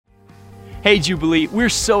Hey Jubilee, we're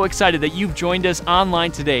so excited that you've joined us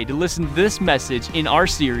online today to listen to this message in our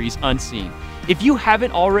series, Unseen. If you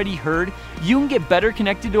haven't already heard, you can get better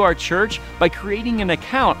connected to our church by creating an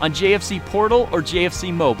account on JFC Portal or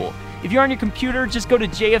JFC Mobile. If you're on your computer, just go to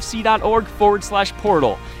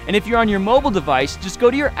jfc.org/portal. And if you're on your mobile device, just go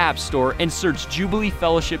to your app store and search Jubilee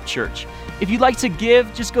Fellowship Church. If you'd like to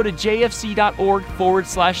give, just go to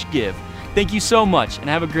jfc.org/give. Thank you so much and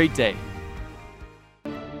have a great day.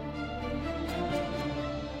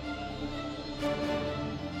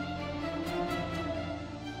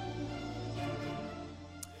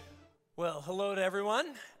 Well, hello to everyone.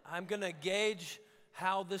 I'm going to gauge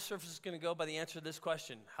how this service is going to go by the answer to this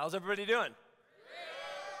question. How's everybody doing?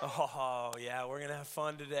 Oh, yeah, we're going to have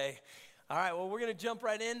fun today. All right, well, we're going to jump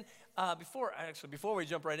right in. Before we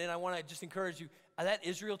jump right in, I want to just encourage you, that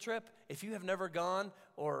Israel trip, if you have never gone,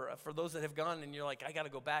 or for those that have gone and you're like, I got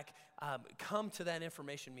to go back, come to that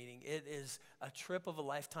information meeting. It is a trip of a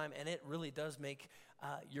lifetime, and it really does make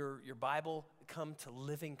your Bible come to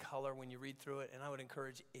living color when you read through it. And I would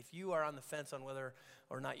encourage, if you are on the fence on whether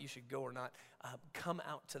or not you should go or not, come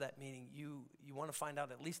out to that meeting. You want to find out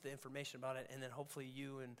at least the information about it, and then hopefully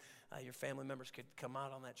you and your family members could come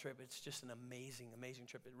out on that trip. It's just an amazing, amazing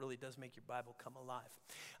trip. It really does make your Bible come alive.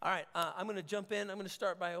 All right, I'm going to jump in. I'm going to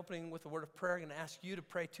start by opening with a word of prayer. I'm going to ask you to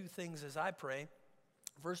pray two things as I pray.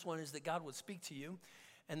 First one is that God would speak to you,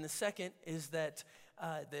 and the second is that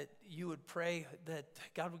you would pray that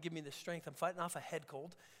God would give me the strength. I'm fighting off a head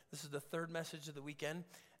cold. This is the third message of the weekend,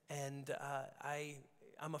 and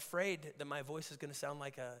I'm afraid that my voice is going to sound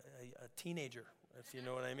like a teenager, if you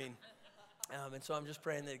know what I mean. And so I'm just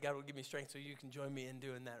praying that God will give me strength so you can join me in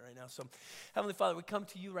doing that right now. So, Heavenly Father, we come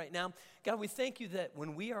to you right now. God, we thank you that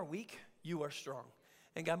when we are weak, you are strong.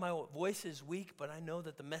 And God, my voice is weak, but I know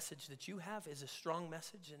that the message that you have is a strong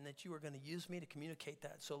message and that you are going to use me to communicate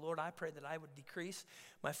that. So, Lord, I pray that I would decrease,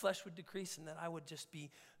 my flesh would decrease, and that I would just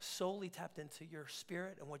be solely tapped into your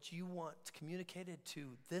spirit and what you want communicated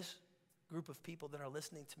to this group of people that are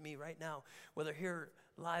listening to me right now, whether here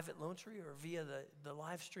live at Lone Tree or via the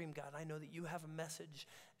live stream. God, I know that you have a message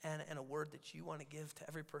and a word that you want to give to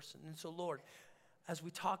every person. And so, Lord, as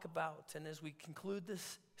we talk about and as we conclude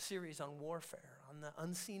this series on warfare, on the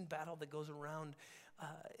unseen battle that goes around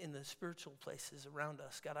in the spiritual places around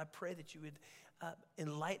us, God, I pray that you would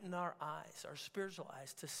enlighten our eyes, our spiritual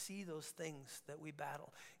eyes, to see those things that we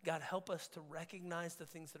battle. God, help us to recognize the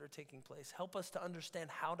things that are taking place. Help us to understand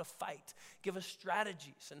how to fight. Give us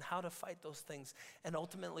strategies and how to fight those things. And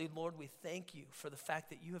ultimately, Lord, we thank you for the fact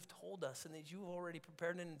that you have told us and that you have already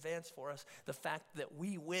prepared in advance for us the fact that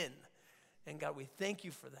we win. And God, we thank you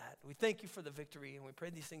for that. We thank you for the victory, and we pray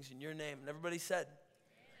these things in your name. And everybody said,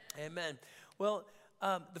 amen. Well,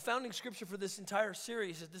 the founding scripture for this entire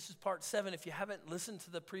series, this is part 7. If you haven't listened to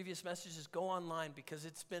the previous messages, go online because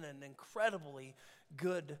it's been an incredibly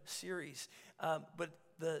good series. But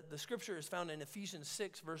the scripture is found in Ephesians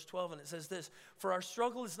 6, verse 12, and it says this: "For our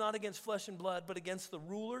struggle is not against flesh and blood, but against the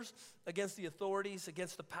rulers, against the authorities,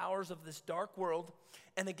 against the powers of this dark world,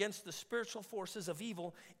 and against the spiritual forces of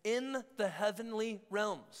evil in the heavenly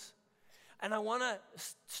realms." And I want to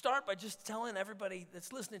start by just telling everybody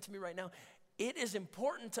that's listening to me right now, it is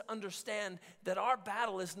important to understand that our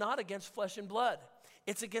battle is not against flesh and blood.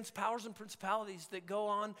 It's against powers and principalities that go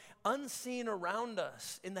on unseen around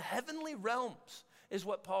us in the heavenly realms, is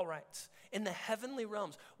what Paul writes. In the heavenly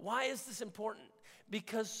realms. Why is this important?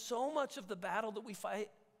 Because so much of the battle that we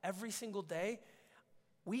fight every single day,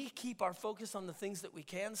 we keep our focus on the things that we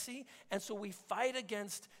can see, and so we fight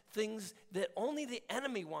against things that only the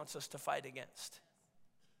enemy wants us to fight against.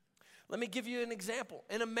 Let me give you an example.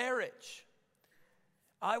 In a marriage,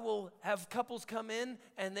 I will have couples come in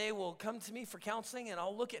and they will come to me for counseling, and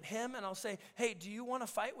I'll look at him and I'll say, "Hey, do you want to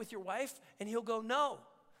fight with your wife?" And he'll go, "No."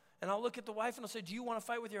 And I'll look at the wife and I'll say, "Do you want to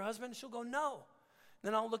fight with your husband?" And she'll go, "No."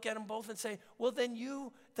 Then I'll look at them both and say, "Well, then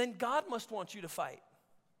God must want you to fight."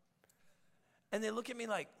 And they look at me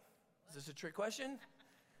like, "Is this a trick question?"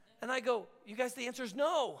 And I go, "You guys, the answer is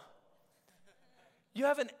no. You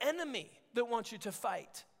have an enemy that wants you to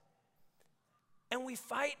fight." And we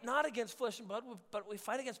fight not against flesh and blood, but we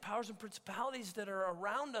fight against powers and principalities that are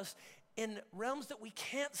around us in realms that we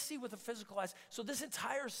can't see with the physical eyes. So this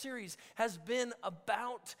entire series has been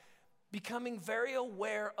about becoming very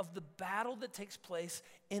aware of the battle that takes place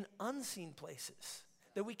in unseen places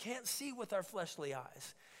that we can't see with our fleshly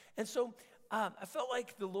eyes. And so I felt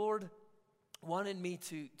like the Lord wanted me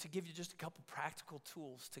to give you just a couple practical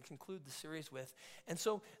tools to conclude the series with. And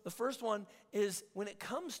so the first one is, when it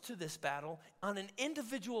comes to this battle, on an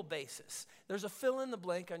individual basis, there's a fill in the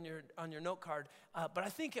blank on your note card, but I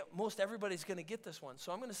think most everybody's going to get this one.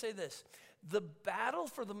 So I'm going to say this. The battle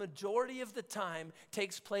for the majority of the time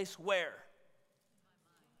takes place where?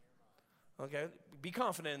 Okay, be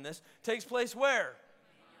confident in this. Takes place where?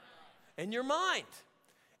 In your mind.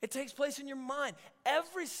 It takes place in your mind.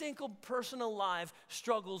 Every single person alive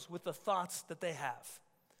struggles with the thoughts that they have.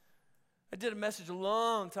 I did a message a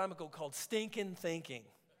long time ago called Stinking Thinking.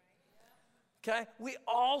 Okay? We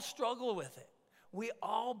all struggle with it. We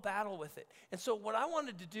all battle with it. And so what I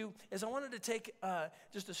wanted to do is I wanted to take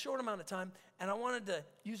just a short amount of time, and I wanted to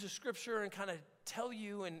use a scripture and kind of tell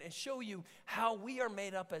you and show you how we are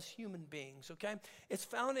made up as human beings, okay? It's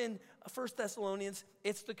found in 1 Thessalonians.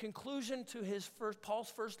 It's the conclusion to Paul's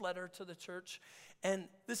first letter to the church. And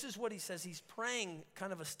this is what he says. He's praying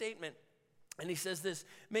kind of a statement. And he says this: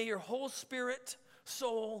 may your whole spirit,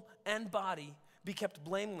 soul, and body be kept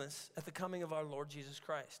blameless at the coming of our Lord Jesus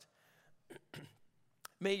Christ.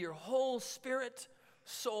 May your whole spirit,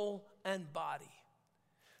 soul, and body.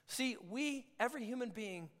 See, every human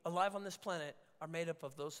being alive on this planet, are made up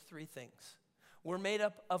of those three things. We're made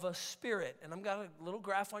up of a spirit, and I've got a little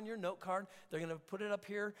graph on your note card. They're going to put it up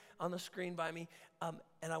here on the screen by me,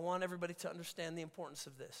 and I want everybody to understand the importance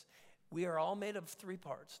of this. We are all made of three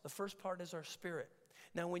parts. The first part is our spirit.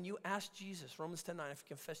 Now, when you ask Jesus, Romans 10:9, if you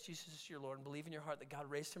confess Jesus as your Lord and believe in your heart that God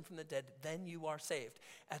raised him from the dead, then you are saved.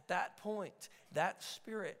 At that point, that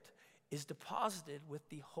spirit is deposited with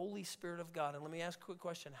the Holy Spirit of God. And let me ask a quick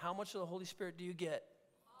question. How much of the Holy Spirit do you get?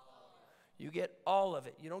 You get all of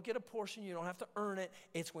it. You don't get a portion. You don't have to earn it.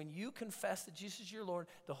 It's when you confess that Jesus is your Lord,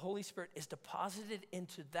 the Holy Spirit is deposited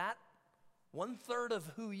into that 1/3 of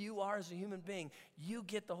who you are as a human being. You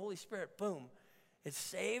get the Holy Spirit. Boom. It's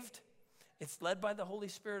saved. It's led by the Holy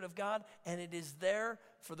Spirit of God, and it is there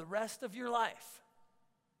for the rest of your life.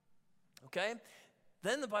 Okay?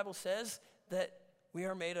 Then the Bible says that we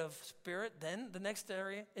are made of spirit. Then the next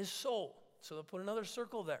area is soul. So they'll put another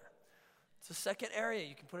circle there. It's the second area.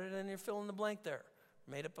 You can put it in your fill in the blank there.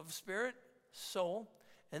 Made up of spirit, soul.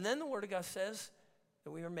 And then the Word of God says that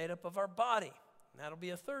we are made up of our body. And that'll be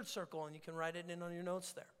a third circle, and you can write it in on your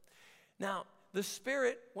notes there. Now, the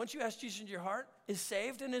spirit, once you ask Jesus into your heart, is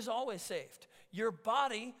saved and is always saved. Your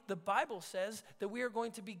body, the Bible says that we are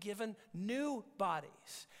going to be given new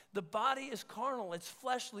bodies. The body is carnal, it's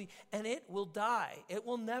fleshly, and it will die. It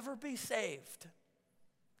will never be saved.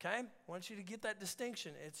 Okay? I want you to get that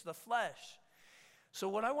distinction. It's the flesh. So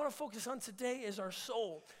what I want to focus on today is our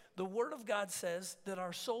soul. The Word of God says that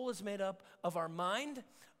our soul is made up of our mind,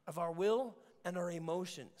 of our will, and our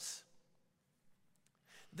emotions.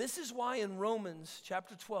 This is why in Romans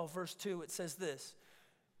chapter 12, verse 2, it says this: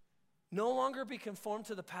 no longer be conformed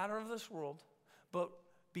to the pattern of this world, but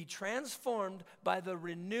be transformed by the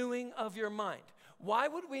renewing of your mind. Why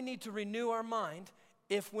would we need to renew our mind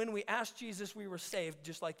if when we asked Jesus we were saved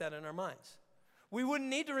just like that in our minds? We wouldn't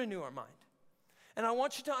need to renew our mind. And I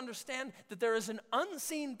want you to understand that there is an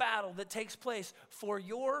unseen battle that takes place for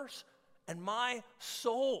yours and my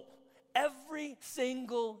soul every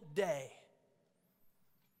single day.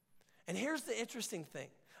 And here's the interesting thing.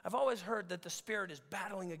 I've always heard that the spirit is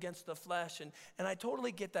battling against the flesh, and I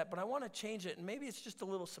totally get that, but I want to change it, and maybe it's just a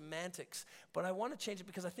little semantics, but I want to change it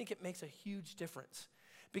because I think it makes a huge difference.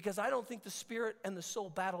 Because I don't think the spirit and the soul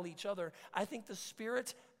battle each other. I think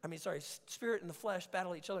spirit and the flesh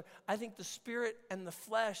battle each other. I think the spirit and the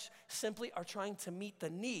flesh simply are trying to meet the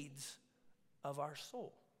needs of our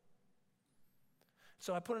soul.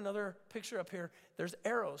 So I put another picture up here. There's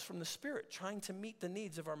arrows from the spirit trying to meet the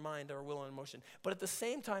needs of our mind, our will, and emotion. But at the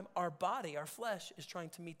same time, our body, our flesh, is trying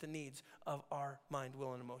to meet the needs of our mind,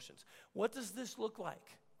 will, and emotions. What does this look like?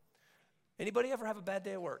 Anybody ever have a bad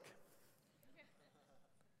day at work?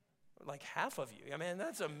 Like half of you. I mean,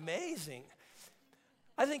 that's amazing.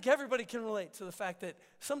 I think everybody can relate to the fact that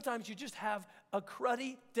sometimes you just have a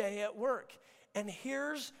cruddy day at work. And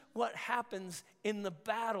here's what happens in the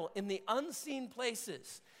battle, in the unseen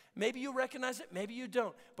places. Maybe you recognize it, maybe you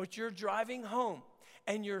don't, but you're driving home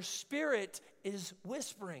and your spirit is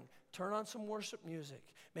whispering. Turn on some worship music.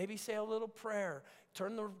 Maybe say a little prayer.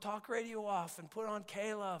 Turn the talk radio off and put on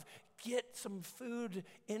K-Love. Get some food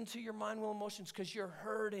into your mind, will, emotions because you're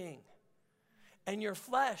hurting. And your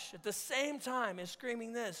flesh at the same time is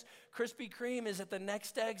screaming this: Krispy Kreme is at the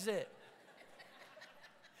next exit.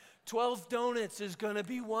 12 donuts is going to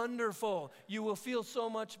be wonderful. You will feel so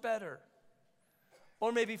much better.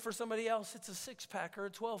 Or maybe for somebody else, it's a 6-pack or a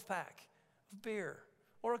 12-pack of beer.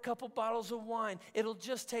 or a couple bottles of wine. It'll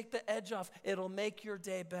just take the edge off. It'll make your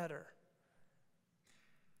day better.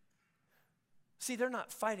 See, they're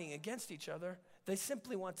not fighting against each other. They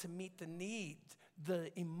simply want to meet the need,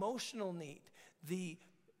 the emotional need, the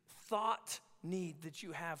thought need that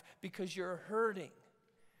you have because you're hurting.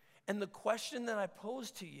 And the question that I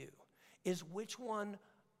pose to you is, which one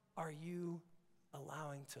are you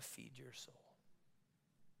allowing to feed your soul?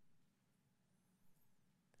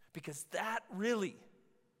 Because that really,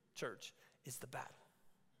 church, is the battle.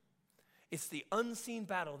 It's the unseen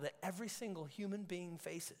battle that every single human being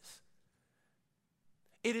faces.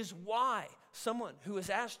 It is why someone who has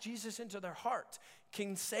asked Jesus into their heart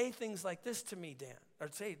can say things like this to me, Dan, or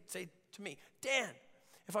say to me, Dan,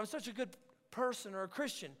 if I'm such a good person or a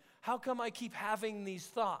Christian, how come I keep having these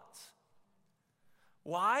thoughts?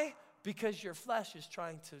 Why? Because your flesh is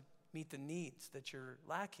trying to meet the needs that you're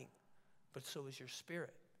lacking, but so is your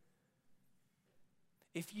spirit.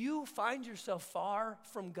 If you find yourself far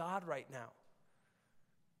from God right now,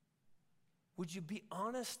 would you be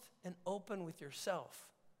honest and open with yourself?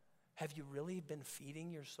 Have you really been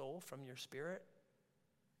feeding your soul from your spirit?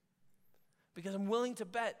 Because I'm willing to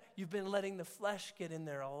bet you've been letting the flesh get in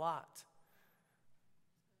there a lot.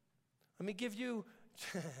 Let me give you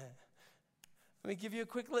a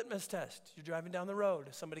quick litmus test. You're driving down the road.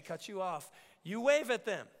 Somebody cuts you off. You wave at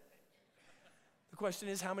them. The question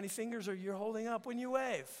is, how many fingers are you holding up when you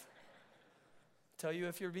wave? Tell you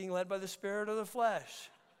if you're being led by the spirit or the flesh.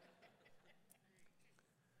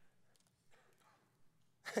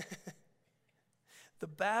 The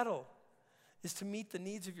battle is to meet the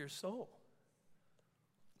needs of your soul.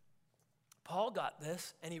 Paul got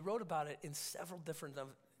this, and he wrote about it in several different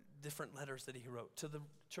letters that he wrote. To the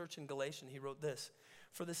church in Galatia, he wrote this: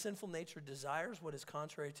 "For the sinful nature desires what is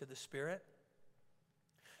contrary to the spirit,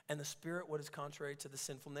 and the spirit what is contrary to the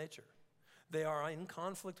sinful nature. They are in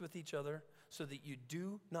conflict with each other, so that you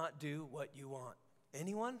do not do what you want."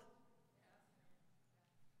 Anyone?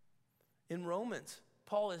 In Romans,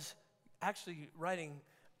 Paul is actually writing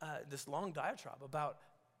this long diatribe about,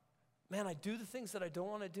 man, I do the things that I don't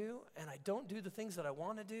want to do, and I don't do the things that I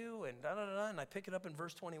want to do, and da-da-da-da. And I pick it up in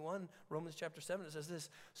verse 21, Romans chapter 7. It says this: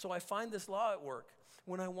 "So I find this law at work.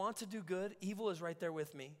 When I want to do good, evil is right there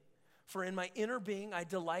with me. For in my inner being, I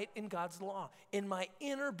delight in God's law." In my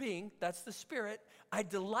inner being, that's the spirit, I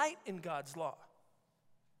delight in God's law.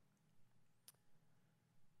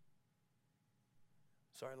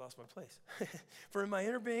 Sorry, I lost my place. "For in my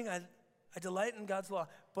inner being, I delight in God's law,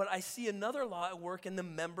 but I see another law at work in the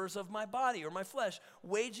members of my body," or my flesh,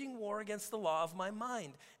 "waging war against the law of my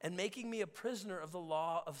mind and making me a prisoner of the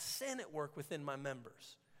law of sin at work within my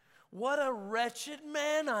members. What a wretched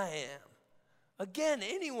man I am." Again,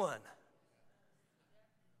 anyone?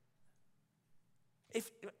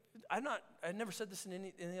 I never said this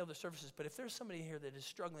in any other services, but if there's somebody here that is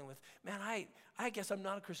struggling with, man, I guess I'm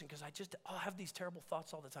not a Christian because I have these terrible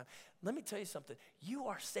thoughts all the time. Let me tell you something. You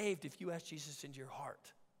are saved if you ask Jesus into your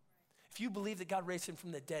heart. If you believe that God raised him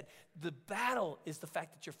from the dead, the battle is the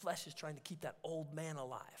fact that your flesh is trying to keep that old man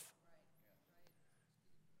alive.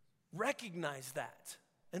 Recognize that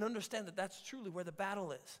and understand that that's truly where the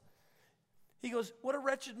battle is. He goes, "What a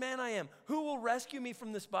wretched man I am. Who will rescue me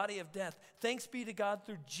from this body of death? Thanks be to God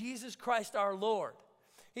through Jesus Christ our Lord."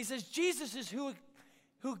 He says, Jesus is who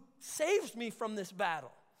saves me from this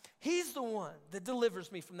battle. He's the one that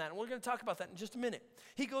delivers me from that. And we're going to talk about that in just a minute.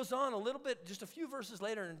 He goes on a little bit, just a few verses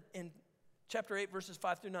later in chapter 8, verses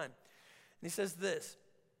 5 through 9. And he says this: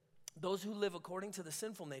 "Those who live according to the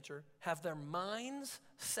sinful nature have their minds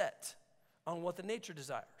set on what the nature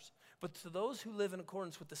desires. But to those who live in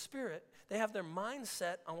accordance with the Spirit, they have their mind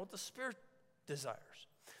set on what the Spirit desires.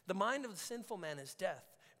 The mind of the sinful man is death,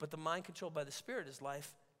 but the mind controlled by the Spirit is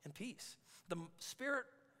life and peace. The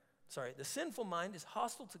sinful mind is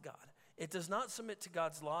hostile to God. It does not submit to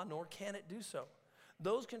God's law, nor can it do so.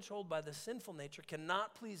 Those controlled by the sinful nature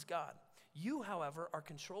cannot please God. You, however, are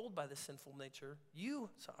controlled by the sinful nature. You,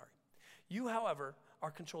 however,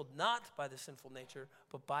 are controlled not by the sinful nature,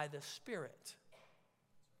 but by the Spirit."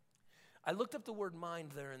 I looked up the word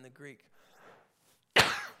mind there in the Greek. And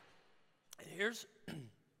here's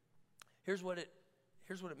what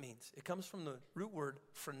it means. It comes from the root word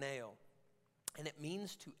phroneo, and it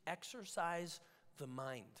means to exercise the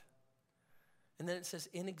mind. And then it says,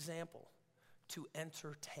 in example, to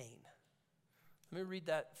entertain. Let me read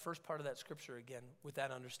that first part of that scripture again with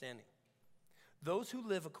that understanding. "Those who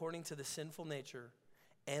live according to the sinful nature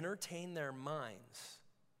entertain their minds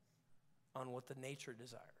on what the nature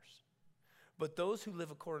desires. But those who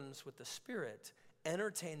live accordance with the Spirit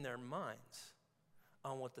entertain their minds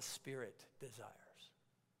on what the Spirit desires."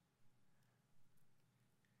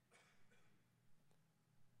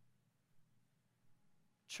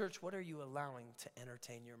 Church, what are you allowing to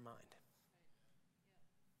entertain your mind?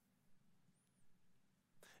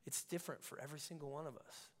 It's different for every single one of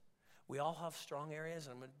us. We all have strong areas,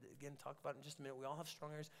 and I'm going to, again, talk about it in just a minute. We all have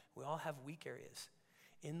strong areas. We all have weak areas.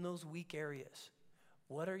 In those weak areas,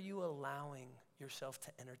 what are you allowing yourself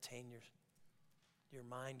to entertain your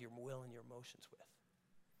mind, your will, and your emotions with?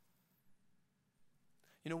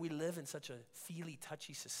 You know, we live in such a feely,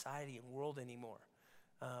 touchy society and world anymore.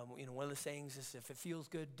 One of the sayings is, if it feels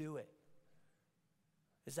good, do it.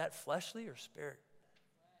 Is that fleshly or spirit?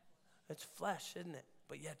 It's flesh, isn't it?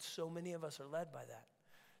 But yet so many of us are led by that.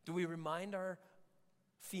 Do we remind our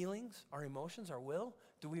feelings, our emotions, our will?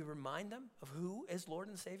 Do we remind them of who is Lord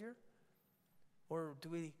and Savior? Or do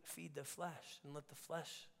we feed the flesh and let the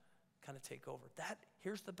flesh kind of take over?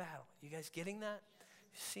 Here's the battle. You guys getting that?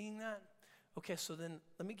 Seeing that? Okay, so then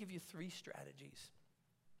let me give you 3 strategies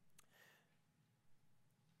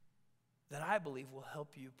that I believe will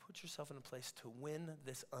help you put yourself in a place to win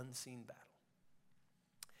this unseen battle.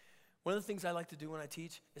 One of the things I like to do when I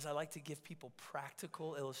teach is I like to give people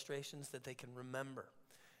practical illustrations that they can remember.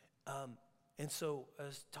 And so I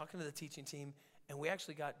was talking to the teaching team, and we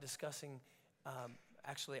actually got discussing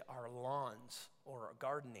our lawns or our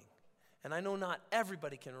gardening. And I know not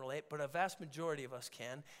everybody can relate, but a vast majority of us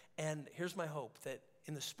can. And here's my hope, that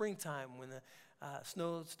in the springtime, when the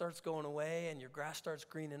snow starts going away and your grass starts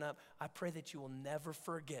greening up, I pray that you will never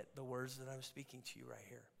forget the words that I'm speaking to you right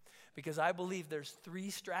here. Because I believe there's 3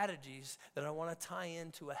 strategies that I want to tie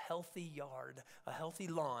into a healthy yard, a healthy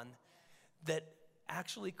lawn, that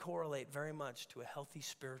actually correlate very much to a healthy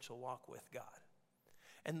spiritual walk with God.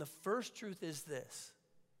 And the first truth is this: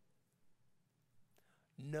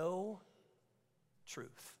 know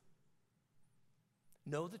truth.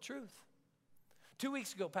 Know the truth. 2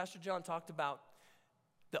 weeks ago, Pastor John talked about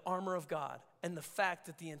the armor of God and the fact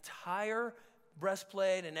that the entire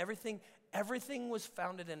breastplate and everything was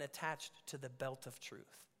founded and attached to the belt of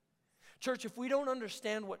truth. Church, if we don't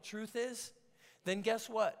understand what truth is, then guess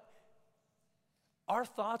what? Our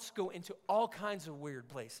thoughts go into all kinds of weird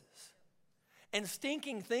places. And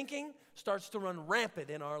stinking thinking starts to run rampant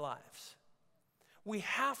in our lives. We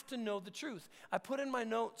have to know the truth. I put in my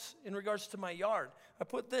notes in regards to my yard, I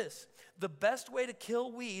put this: the best way to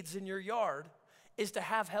kill weeds in your yard is to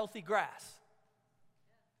have healthy grass.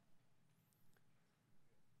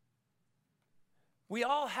 We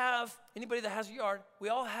all have, anybody that has a yard, we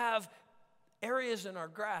all have areas in our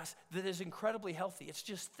grass that is incredibly healthy. It's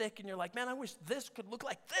just thick, and you're like, man, I wish this could look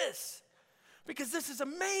like this, because this is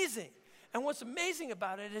amazing. And what's amazing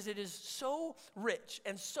about it is so rich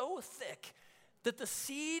and so thick that the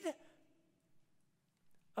seed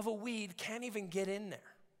of a weed can't even get in there.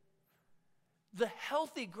 The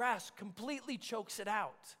healthy grass completely chokes it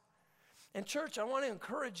out. And church, I want to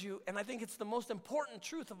encourage you, and I think it's the most important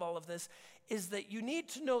truth of all of this, is that you need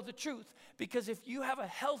to know the truth. Because if you have a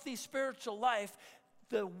healthy spiritual life,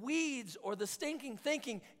 the weeds or the stinking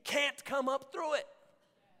thinking can't come up through it.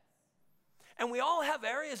 And we all have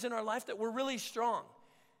areas in our life that we're really strong.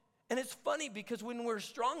 And it's funny, because when we're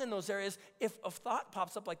strong in those areas, if a thought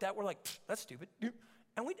pops up like that, we're like, that's stupid.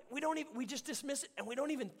 And we just dismiss it, and we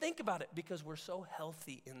don't even think about it, because we're so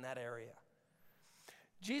healthy in that area.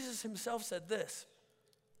 Jesus himself said this: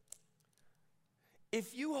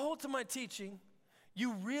 if you hold to my teaching,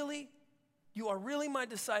 you are really my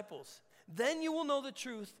disciples. Then you will know the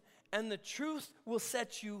truth, and the truth will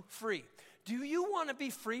set you free. Do you want to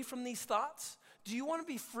be free from these thoughts? Do you want to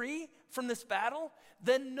be free from this battle?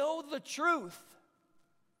 Then know the truth.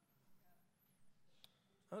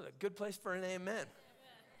 That was a good place for an amen.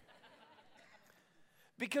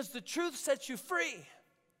 Because the truth sets you free.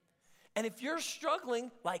 And if you're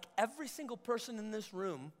struggling, like every single person in this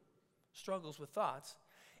room struggles with thoughts,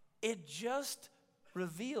 it just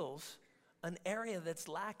reveals an area that's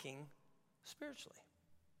lacking spiritually.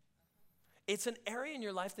 It's an area in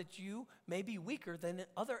your life that you may be weaker than in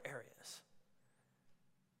other areas.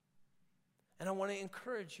 And I want to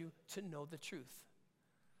encourage you to know the truth.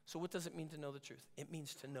 So what does it mean to know the truth? It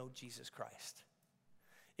means to know Jesus Christ.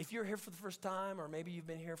 If you're here for the first time, or maybe you've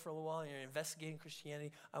been here for a little while and you're investigating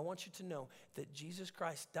Christianity, I want you to know that Jesus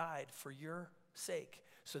Christ died for your sake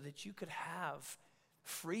so that you could have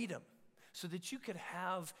freedom, so that you could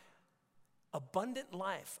have abundant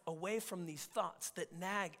life away from these thoughts that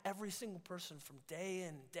nag every single person from day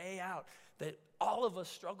in, day out, that all of us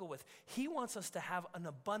struggle with. He wants us to have an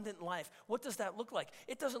abundant life. What does that look like?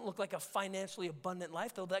 It doesn't look like a financially abundant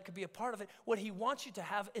life, though that could be a part of it. What he wants you to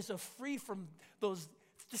have is a free from those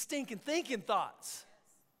stinking thinking thoughts.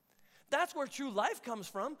 That's where true life comes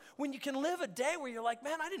from, when you can live a day where you're like,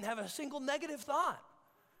 man, I didn't have a single negative thought.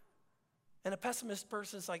 And a pessimist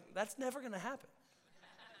person is like, that's never going to happen.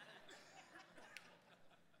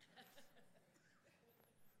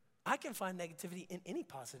 I can find negativity in any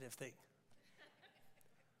positive thing.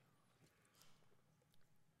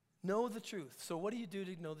 Know the truth. So what do you do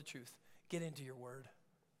to know the truth? Get into your word.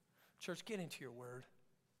 Church, get into your word.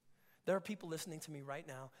 There are people listening to me right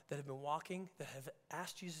now that have been walking, that have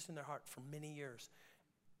asked Jesus in their heart for many years,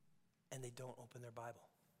 and they don't open their Bible.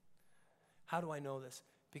 How do I know this?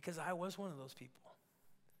 Because I was one of those people.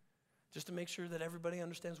 Just to make sure that everybody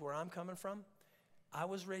understands where I'm coming from, I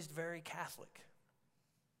was raised very Catholic.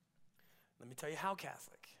 Let me tell you how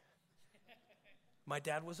Catholic. My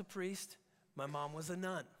dad was a priest. My mom was a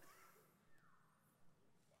nun.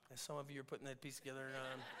 As some of you are putting that piece together.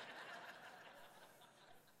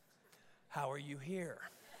 How are you here?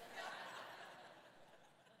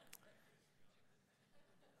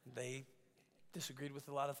 They disagreed with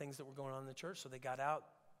a lot of things that were going on in the church, so they got out,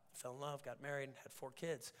 fell in love, got married, and had 4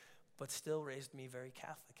 kids, but still raised me very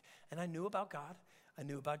Catholic. And I knew about God. I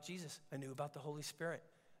knew about Jesus. I knew about the Holy Spirit.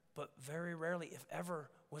 But very rarely, if ever,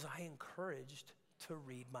 was I encouraged to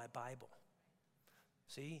read my Bible.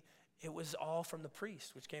 See, it was all from the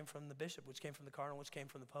priest, which came from the bishop, which came from the cardinal, which came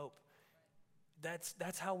from the pope.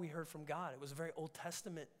 That's how we heard from God. It was a very Old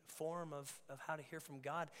Testament form of how to hear from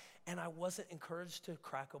God. And I wasn't encouraged to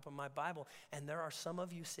crack open my Bible. And there are some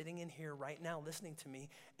of you sitting in here right now listening to me,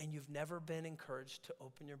 and you've never been encouraged to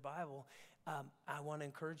open your Bible. I want to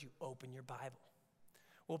encourage you, open your Bible.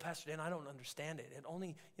 Well, Pastor Dan, I don't understand it. And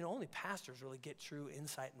only pastors really get true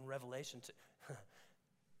insight and revelation.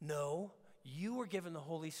 No, you were given the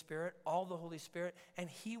Holy Spirit, all the Holy Spirit, and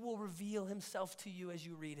he will reveal himself to you as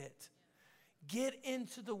you read it. Get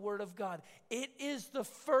into the Word of God. It is the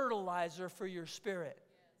fertilizer for your spirit.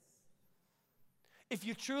 If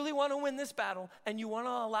you truly want to win this battle and you want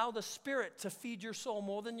to allow the Spirit to feed your soul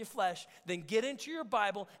more than your flesh, then get into your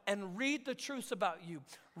Bible and read the truths about you.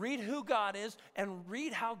 Read who God is and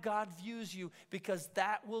read how God views you, because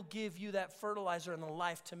that will give you that fertilizer in the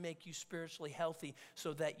life to make you spiritually healthy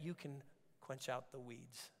so that you can quench out the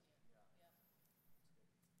weeds.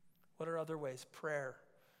 What are other ways? Prayer.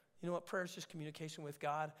 You know what? Prayer is just communication with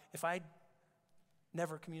God. If I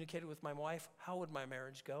never communicated with my wife, how would my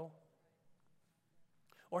marriage go?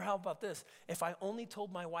 Or how about this? If I only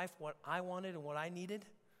told my wife what I wanted and what I needed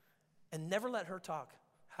and never let her talk,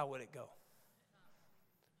 how would it go?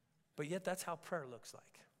 But yet that's how prayer looks like.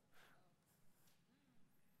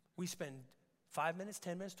 We spend 5 minutes,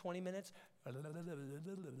 10 minutes, 20 minutes,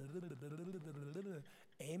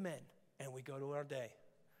 amen, and we go to our day.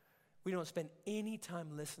 We don't spend any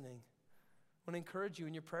time listening. I want to encourage you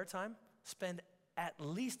in your prayer time, spend at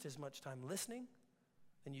least as much time listening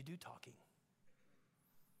than you do talking.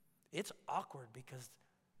 It's awkward because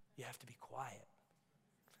you have to be quiet.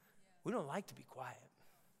 We don't like to be quiet.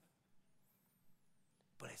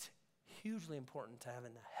 But it's hugely important to have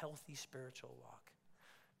a healthy spiritual walk,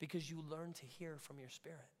 because you learn to hear from your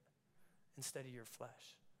spirit instead of your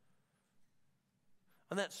flesh.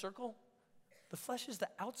 On that circle, the flesh is the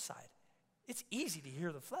outside. It's easy to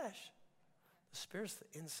hear the flesh. The spirit's the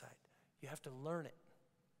inside. You have to learn it.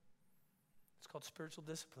 It's called spiritual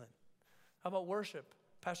discipline. How about worship?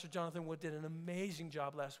 Pastor Jonathan Wood did an amazing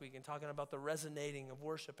job last week in talking about the resonating of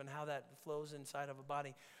worship and how that flows inside of a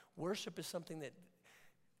body. Worship is something that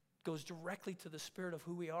goes directly to the spirit of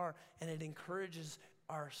who we are, and it encourages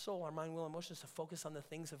our soul, our mind, will, and emotions to focus on the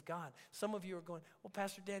things of God. Some of you are going, well,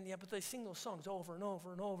 Pastor Dan, yeah, but they sing those songs over and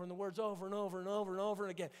over and over, and the words over and over and over and over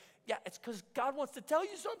and again. Yeah, it's because God wants to tell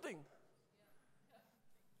you something.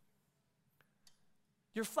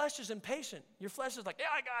 Your flesh is impatient. Your flesh is like, yeah,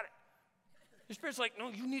 I got it. Your spirit's like, no,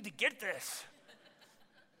 you need to get this.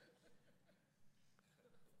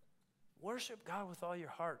 Worship God with all your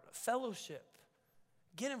heart. Fellowship.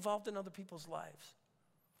 Get involved in other people's lives.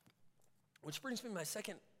 Which brings me to my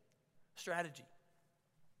second strategy.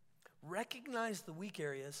 Recognize the weak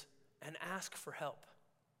areas and ask for help.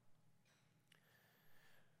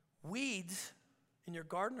 Weeds in your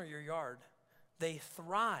garden or your yard, they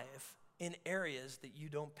thrive in areas that you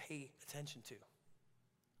don't pay attention to.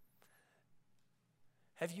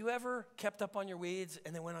 Have you ever kept up on your weeds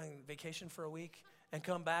and then went on vacation for a week and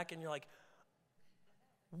come back and you're like,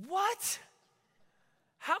 what?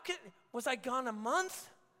 Was I gone a month?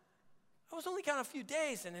 I was only gone a few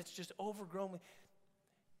days, and it's just overgrown.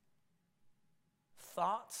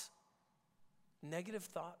 Thoughts, negative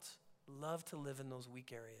thoughts, love to live in those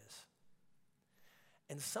weak areas.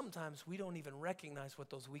 And sometimes we don't even recognize what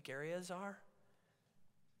those weak areas are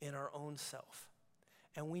in our own self.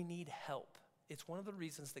 And we need help. It's one of the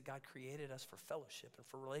reasons that God created us for fellowship and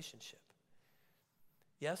for relationship.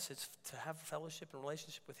 Yes, it's to have fellowship and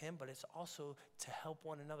relationship with him, but it's also to help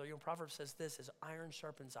one another. You know, Proverbs says this, as iron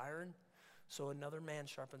sharpens iron, so another man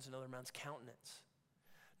sharpens another man's countenance.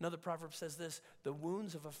 Another proverb says this, the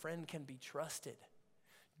wounds of a friend can be trusted.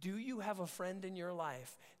 Do you have a friend in your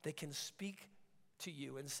life that can speak to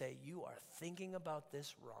you and say, you are thinking about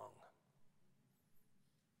this wrong?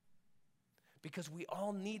 Because we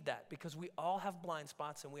all need that, because we all have blind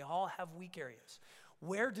spots and we all have weak areas.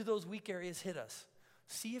 Where do those weak areas hit us?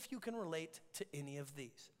 See if you can relate to any of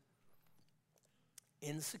these.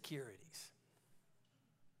 Insecurities.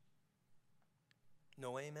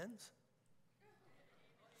 No amens?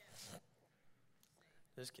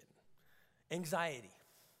 Just kidding. Anxiety.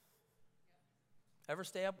 Ever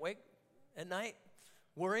stay up, wake at night,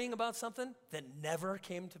 worrying about something that never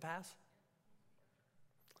came to pass?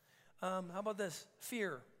 How about this?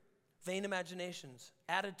 Fear, vain imaginations,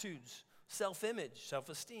 attitudes, self-image,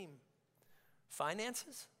 self-esteem,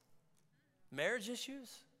 finances, marriage issues,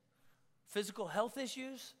 physical health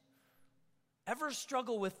issues. Ever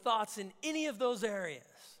struggle with thoughts in any of those areas?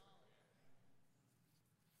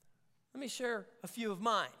 Let me share a few of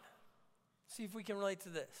mine. See if we can relate to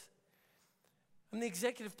this. I'm the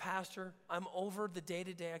executive pastor. I'm over the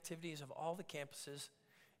day-to-day activities of all the campuses.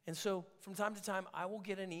 And so from time to time, I will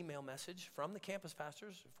get an email message from the campus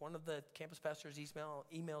pastors. If one of the campus pastors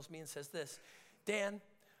emails me and says this, Dan,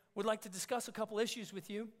 would like to discuss a couple issues with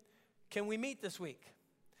you. Can we meet this week?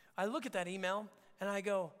 I look at that email and I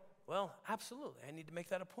go, well, absolutely. I need to make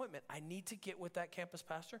that appointment. I need to get with that campus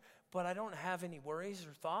pastor, but I don't have any worries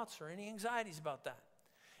or thoughts or any anxieties about that.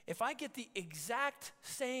 If I get the exact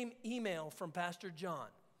same email from Pastor John,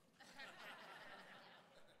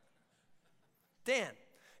 Dan,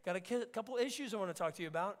 got a couple issues I want to talk to you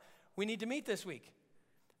about. We need to meet this week.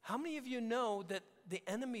 How many of you know that the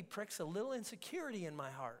enemy pricks a little insecurity in my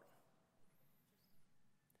heart?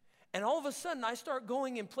 And all of a sudden, I start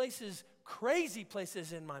going in places, crazy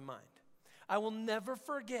places in my mind. I will never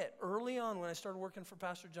forget early on when I started working for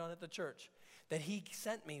Pastor John at the church that he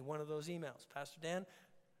sent me one of those emails. Pastor Dan,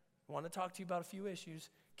 I want to talk to you about a few issues.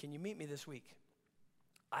 Can you meet me this week?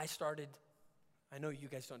 I know you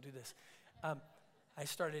guys don't do this. I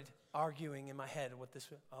started arguing in my head what this,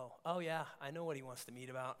 oh yeah, I know what he wants to meet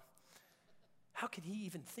about. How could he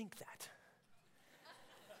even think that?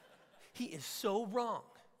 He is so wrong.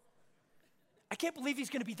 I can't believe he's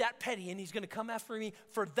going to be that petty and he's going to come after me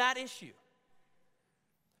for that issue.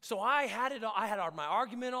 So I had my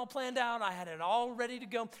argument all planned out. I had it all ready to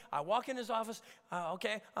go. I walk in his office.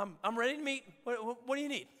 Okay, I'm ready to meet. What do you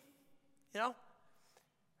need? You know?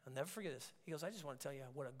 I'll never forget this. He goes, I just want to tell you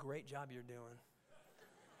what a great job you're doing.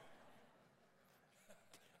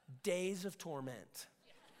 Days of torment.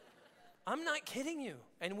 I'm not kidding you.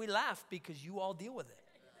 And we laugh because you all deal with it.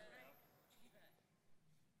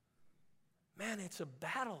 Man, it's a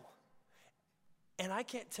battle. And I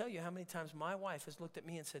can't tell you how many times my wife has looked at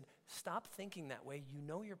me and said, stop thinking that way. You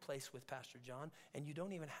know your place with Pastor John, and you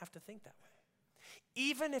don't even have to think that way.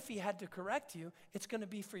 Even if he had to correct you, it's going to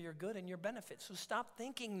be for your good and your benefit. So stop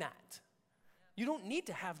thinking that. You don't need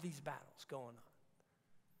to have these battles going on.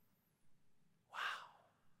 Wow.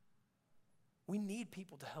 We need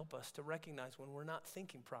people to help us to recognize when we're not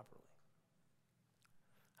thinking properly.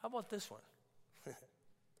 How about this one?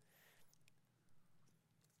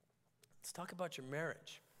 Let's talk about your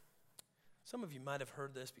marriage. Some of you might have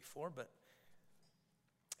heard this before, but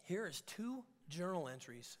here is 2 journal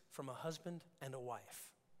entries from a husband and a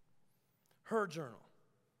wife. Her journal.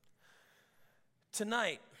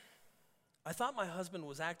 Tonight, I thought my husband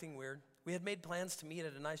was acting weird. We had made plans to meet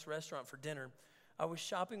at a nice restaurant for dinner. I was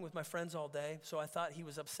shopping with my friends all day, so I thought he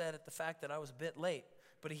was upset at the fact that I was a bit late,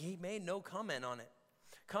 but he made no comment on it.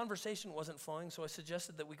 Conversation wasn't flowing, so I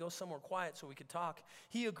suggested that we go somewhere quiet so we could talk.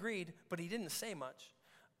 He agreed, but he didn't say much.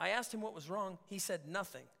 I asked him what was wrong. He said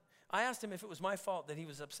nothing. I asked him if it was my fault that he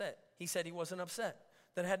was upset. He said he wasn't upset,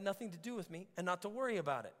 that it had nothing to do with me and not to worry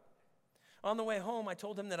about it. On the way home, I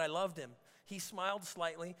told him that I loved him. He smiled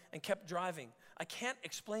slightly and kept driving. I can't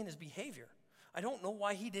explain his behavior. I don't know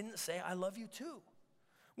why he didn't say, I love you too.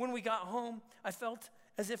 When we got home, I felt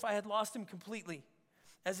as if I had lost him completely,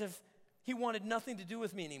 as if he wanted nothing to do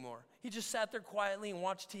with me anymore. He just sat there quietly and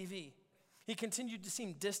watched TV. He continued to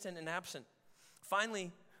seem distant and absent.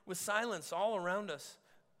 Finally, with silence all around us,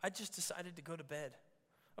 I just decided to go to bed.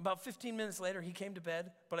 About 15 minutes later, he came to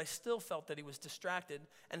bed, but I still felt that he was distracted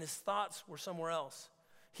and his thoughts were somewhere else.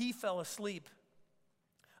 He fell asleep.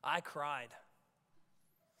 I cried.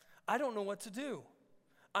 I don't know what to do.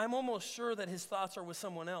 I'm almost sure that his thoughts are with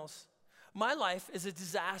someone else. My life is a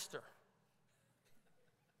disaster.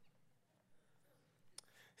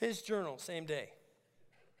 His journal, same day.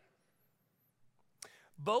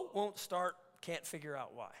 Boat won't start, can't figure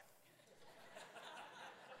out why.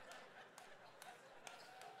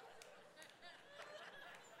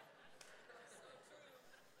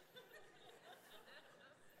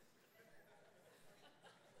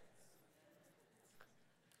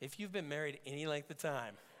 If you've been married any length of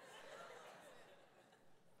time,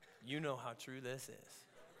 you know how true this is.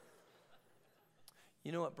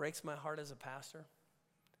 You know what breaks my heart as a pastor?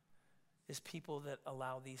 Is people that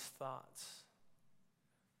allow these thoughts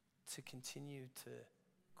to continue to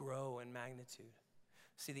grow in magnitude.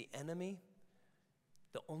 See, the enemy,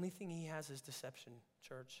 the only thing he has is deception,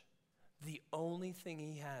 church. The only thing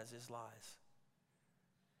he has is lies.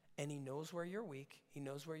 And he knows where you're weak. He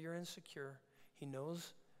knows where you're insecure. He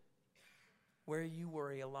knows where you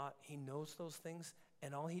worry a lot. He knows those things.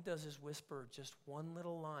 And all he does is whisper just one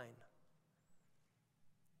little line.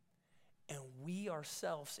 And we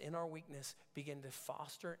ourselves, in our weakness, begin to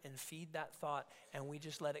foster and feed that thought, and we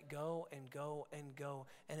just let it go and go and go,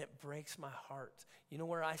 and it breaks my heart. You know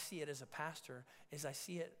where I see it as a pastor is I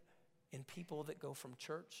see it in people that go from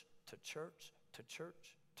church to church to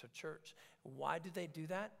church to church. Why do they do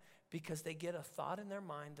that? Because they get a thought in their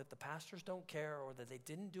mind that the pastors don't care, or that they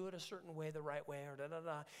didn't do it a certain way, the right way, or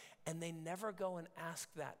da-da-da, and they never go and ask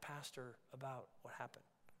that pastor about what happened.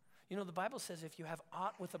 You know, the Bible says if you have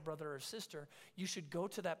aught with a brother or sister, you should go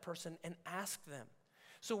to that person and ask them.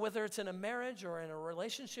 So whether it's in a marriage or in a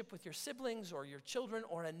relationship with your siblings or your children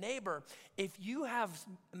or a neighbor, if you have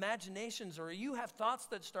imaginations or you have thoughts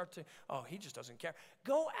that start to, oh, he just doesn't care,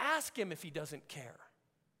 go ask him if he doesn't care.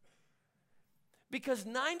 Because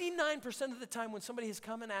 99% of the time when somebody has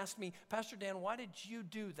come and asked me, Pastor Dan, why did you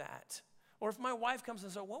do that? Or if my wife comes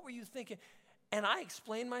and says, what were you thinking? And I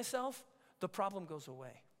explain myself, the problem goes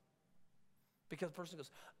away. Because the person goes,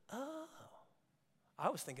 oh, I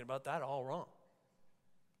was thinking about that all wrong.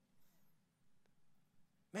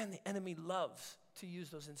 Man, the enemy loves to use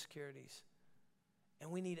those insecurities. And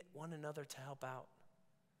we need one another to help out.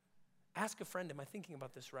 Ask a friend, am I thinking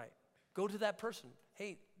about this right? Go to that person.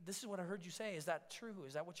 Hey, this is what I heard you say. Is that true?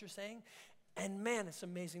 Is that what you're saying? And man, it's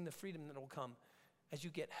amazing the freedom that will come as you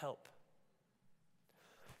get help.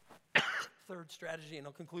 Third strategy, and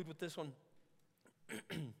I'll conclude with this one.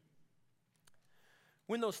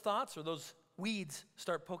 When those thoughts or those weeds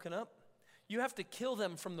start poking up, you have to kill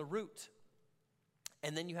them from the root.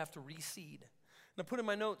 And then you have to reseed. Now put in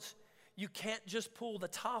my notes, you can't just pull the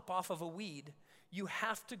top off of a weed. You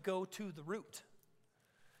have to go to the root.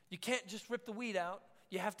 You can't just rip the weed out.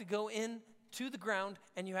 You have to go in to the ground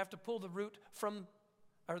and you have to pull the root from,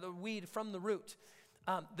 or the weed from the root.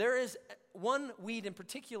 There is one weed in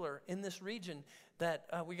particular in this region that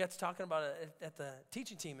we got to talking about it at the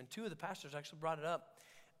teaching team, and two of the pastors actually brought it up.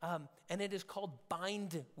 And it is called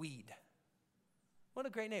bindweed. What a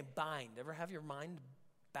great name, bind. Ever have your mind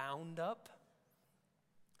bound up?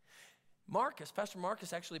 Pastor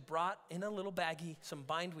Marcus actually brought in a little baggie some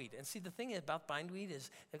bindweed. And see, the thing about bindweed is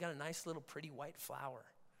they've got a nice little pretty white flower.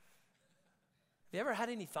 Have you ever had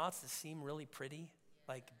any thoughts that seem really pretty?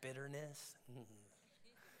 Like bitterness?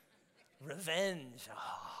 Revenge.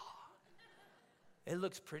 Oh. It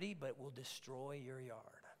looks pretty, but will destroy your yard.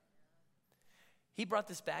 He brought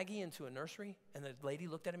this baggie into a nursery, and the lady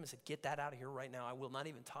looked at him and said, get that out of here right now. I will not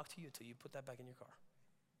even talk to you until you put that back in your car.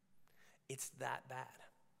 It's that bad.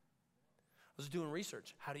 I was doing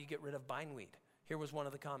research. How do you get rid of bindweed? Here was one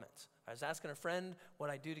of the comments. I was asking a friend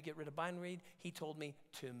what I do to get rid of bindweed. He told me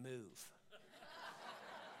to move.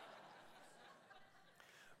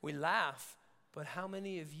 We laugh, but how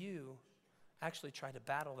many of you actually try to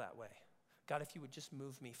battle that way? God, if you would just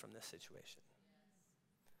move me from this situation.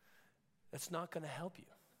 That's not going to help you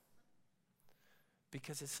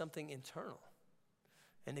because it's something internal.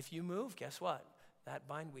 And if you move, guess what? That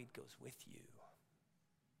bindweed goes with you.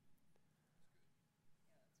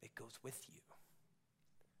 It goes with you.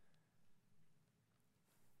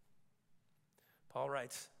 Paul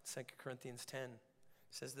writes, 2 Corinthians 10,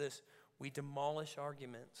 says this, we demolish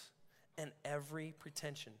arguments and every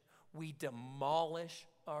pretension. We demolish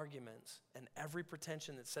arguments and every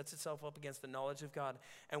pretension that sets itself up against the knowledge of God,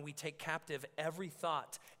 and we take captive every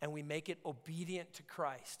thought and we make it obedient to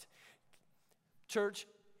Christ. Church,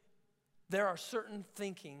 there are certain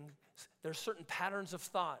thinkings, there are certain patterns of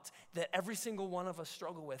thought that every single one of us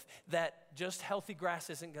struggle with that just healthy grass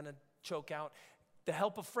isn't going to choke out. The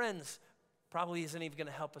help of friends probably isn't even going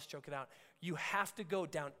to help us choke it out. You have to go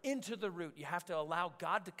down into the root. You have to allow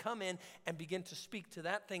God to come in and begin to speak to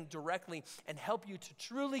that thing directly and help you to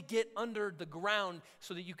truly get under the ground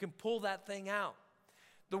so that you can pull that thing out.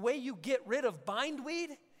 The way you get rid of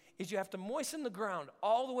bindweed is you have to moisten the ground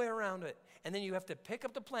all the way around it. And then you have to pick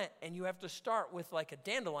up the plant and you have to start with like a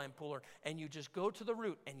dandelion puller and you just go to the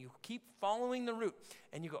root and you keep following the root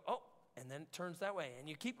and you go, oh, and then it turns that way. And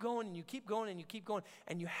you keep going and you keep going and you keep going.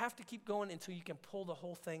 And you have to keep going until you can pull the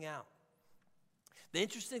whole thing out. The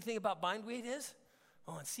interesting thing about bindweed is,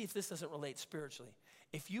 and see if this doesn't relate spiritually.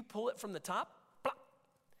 If you pull it from the top, plop,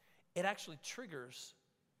 it actually triggers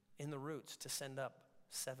in the roots to send up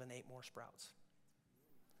 7, 8 more sprouts.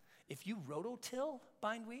 If you rototill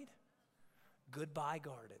bindweed, goodbye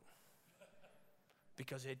garden.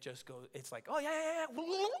 Because it just goes, it's like, oh yeah.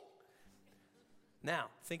 Now,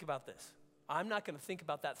 think about this. I'm not going to think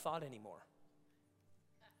about that thought anymore.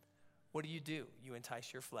 What do? You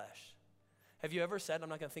entice your flesh. Have you ever said, I'm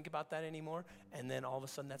not going to think about that anymore? And then all of a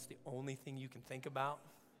sudden, that's the only thing you can think about?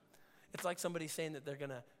 It's like somebody saying that they're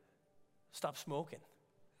going to stop smoking.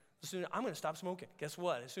 I'm going to stop smoking. Guess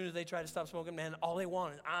what? As soon as they try to stop smoking, man, all they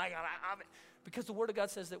want is, because the Word of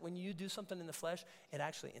God says that when you do something in the flesh, it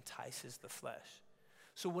actually entices the flesh.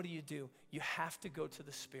 So what do? You have to go to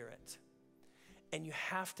the Spirit. And you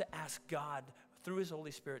have to ask God, through His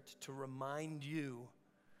Holy Spirit, to remind you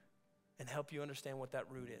and help you understand what that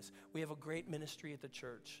root is. We have a great ministry at the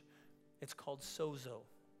church. It's called Sozo.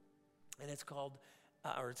 And it's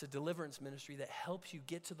a deliverance ministry that helps you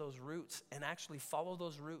get to those roots and actually follow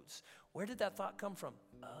those roots. Where did that thought come from?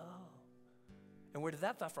 Oh. And where did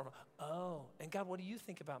that thought from? Oh. And God, what do you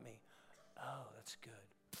think about me? Oh, that's good.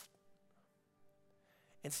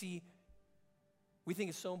 And see, we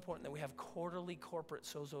think it's so important that we have quarterly corporate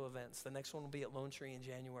Sozo events. The next one will be at Lone Tree in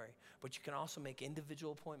January. But you can also make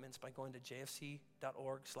individual appointments by going to jfc.org/Sozo,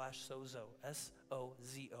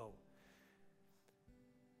 S-O-Z-O.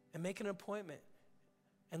 And make an appointment.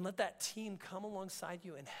 And let that team come alongside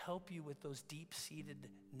you and help you with those deep-seated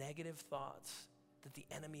negative thoughts that the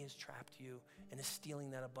enemy has trapped you and is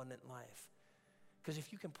stealing that abundant life. Because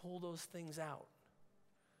if you can pull those things out,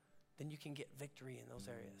 then you can get victory in those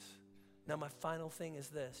areas. Now, my final thing is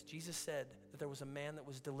this. Jesus said that there was a man that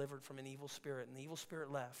was delivered from an evil spirit, and the evil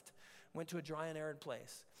spirit left, went to a dry and arid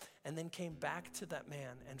place, and then came back to that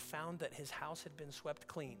man and found that his house had been swept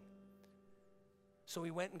clean. So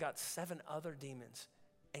he went and got 7 other demons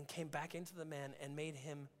and came back into the man and made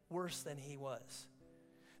him worse than he was.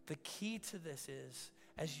 The key to this is,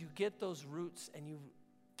 as you get those roots and you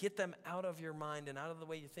get them out of your mind and out of the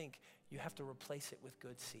way you think, you have to replace it with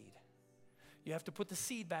good seed. You have to put the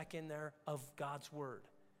seed back in there of God's word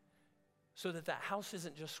so that house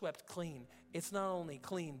isn't just swept clean. It's not only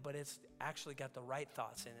clean, but it's actually got the right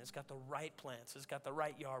thoughts in it. It's got the right plants. It's got the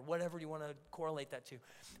right yard, whatever you want to correlate that to.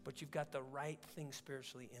 But you've got the right thing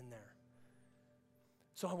spiritually in there.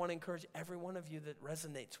 So I want to encourage every one of you that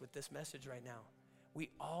resonates with this message right now. We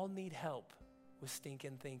all need help with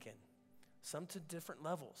stinking thinking, some to different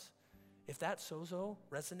levels. If that sozo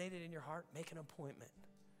resonated in your heart, make an appointment.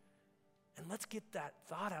 And let's get that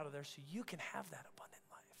thought out of there so you can have that abundant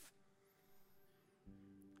life.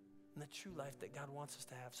 And the true life that God wants us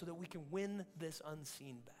to have so that we can win this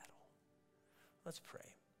unseen battle. Let's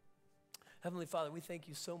pray. Heavenly Father, we thank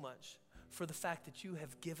you so much for the fact that you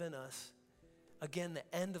have given us, again,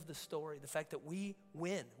 the end of the story, the fact that we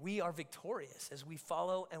win. We are victorious as we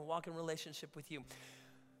follow and walk in relationship with you.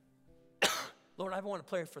 Lord, I want to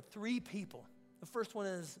pray for 3 people. The first one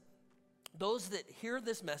is those that hear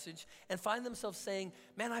this message and find themselves saying,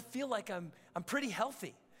 man, I feel like I'm pretty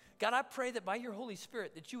healthy. God, I pray that by your Holy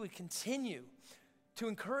Spirit that you would continue to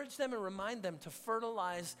encourage them and remind them to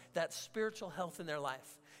fertilize that spiritual health in their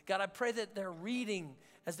life. God, I pray that their reading,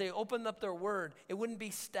 as they open up their word, it wouldn't be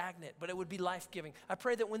stagnant, but it would be life-giving. I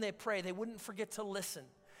pray that when they pray, they wouldn't forget to listen.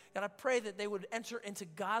 God, I pray that they would enter into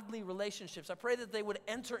godly relationships. I pray that they would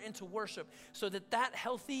enter into worship so that that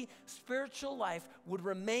healthy spiritual life would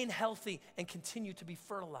remain healthy and continue to be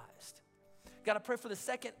fertilized. God, I pray for the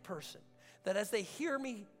second person that as they hear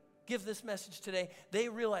me give this message today, they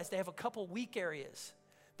realize they have a couple weak areas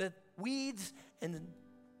that weeds and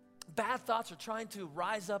bad thoughts are trying to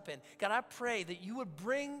rise up in. God, I pray that you would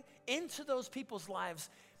bring into those people's lives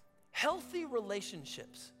healthy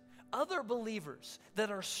relationships, other believers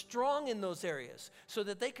that are strong in those areas so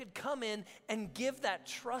that they could come in and give that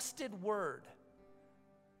trusted word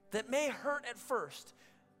that may hurt at first,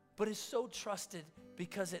 but is so trusted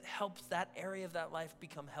because it helps that area of that life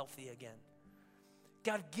become healthy again.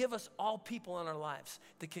 God, give us all people in our lives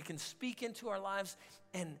that can speak into our lives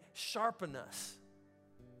and sharpen us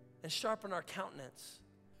and sharpen our countenance.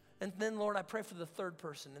 And then, Lord, I pray for the third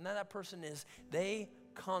person, and that person is they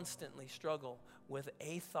constantly struggle with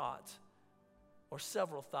a thought or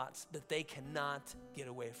several thoughts that they cannot get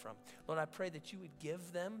away from. Lord, I pray that you would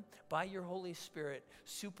give them, by your Holy Spirit,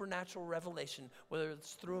 supernatural revelation, whether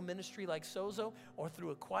it's through a ministry like Sozo or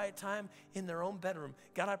through a quiet time in their own bedroom.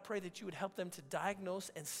 God, I pray that you would help them to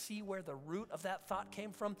diagnose and see where the root of that thought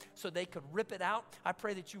came from so they could rip it out. I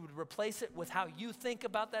pray that you would replace it with how you think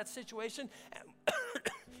about that situation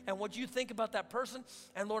and what you think about that person.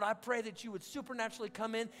 And Lord, I pray that you would supernaturally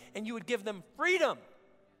come in and you would give them freedom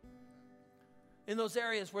in those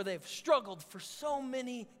areas where they've struggled for so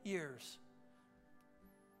many years.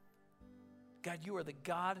 God, you are the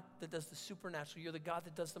God that does the supernatural. You're the God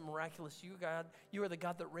that does the miraculous. You are the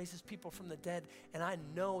God that raises people from the dead. And I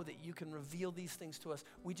know that you can reveal these things to us.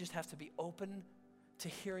 We just have to be open to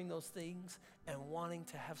hearing those things and wanting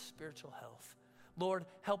to have spiritual health. Lord,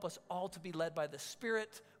 help us all to be led by the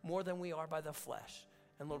Spirit more than we are by the flesh.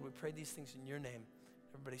 And Lord, we pray these things in your name.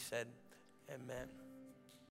 Everybody said, amen.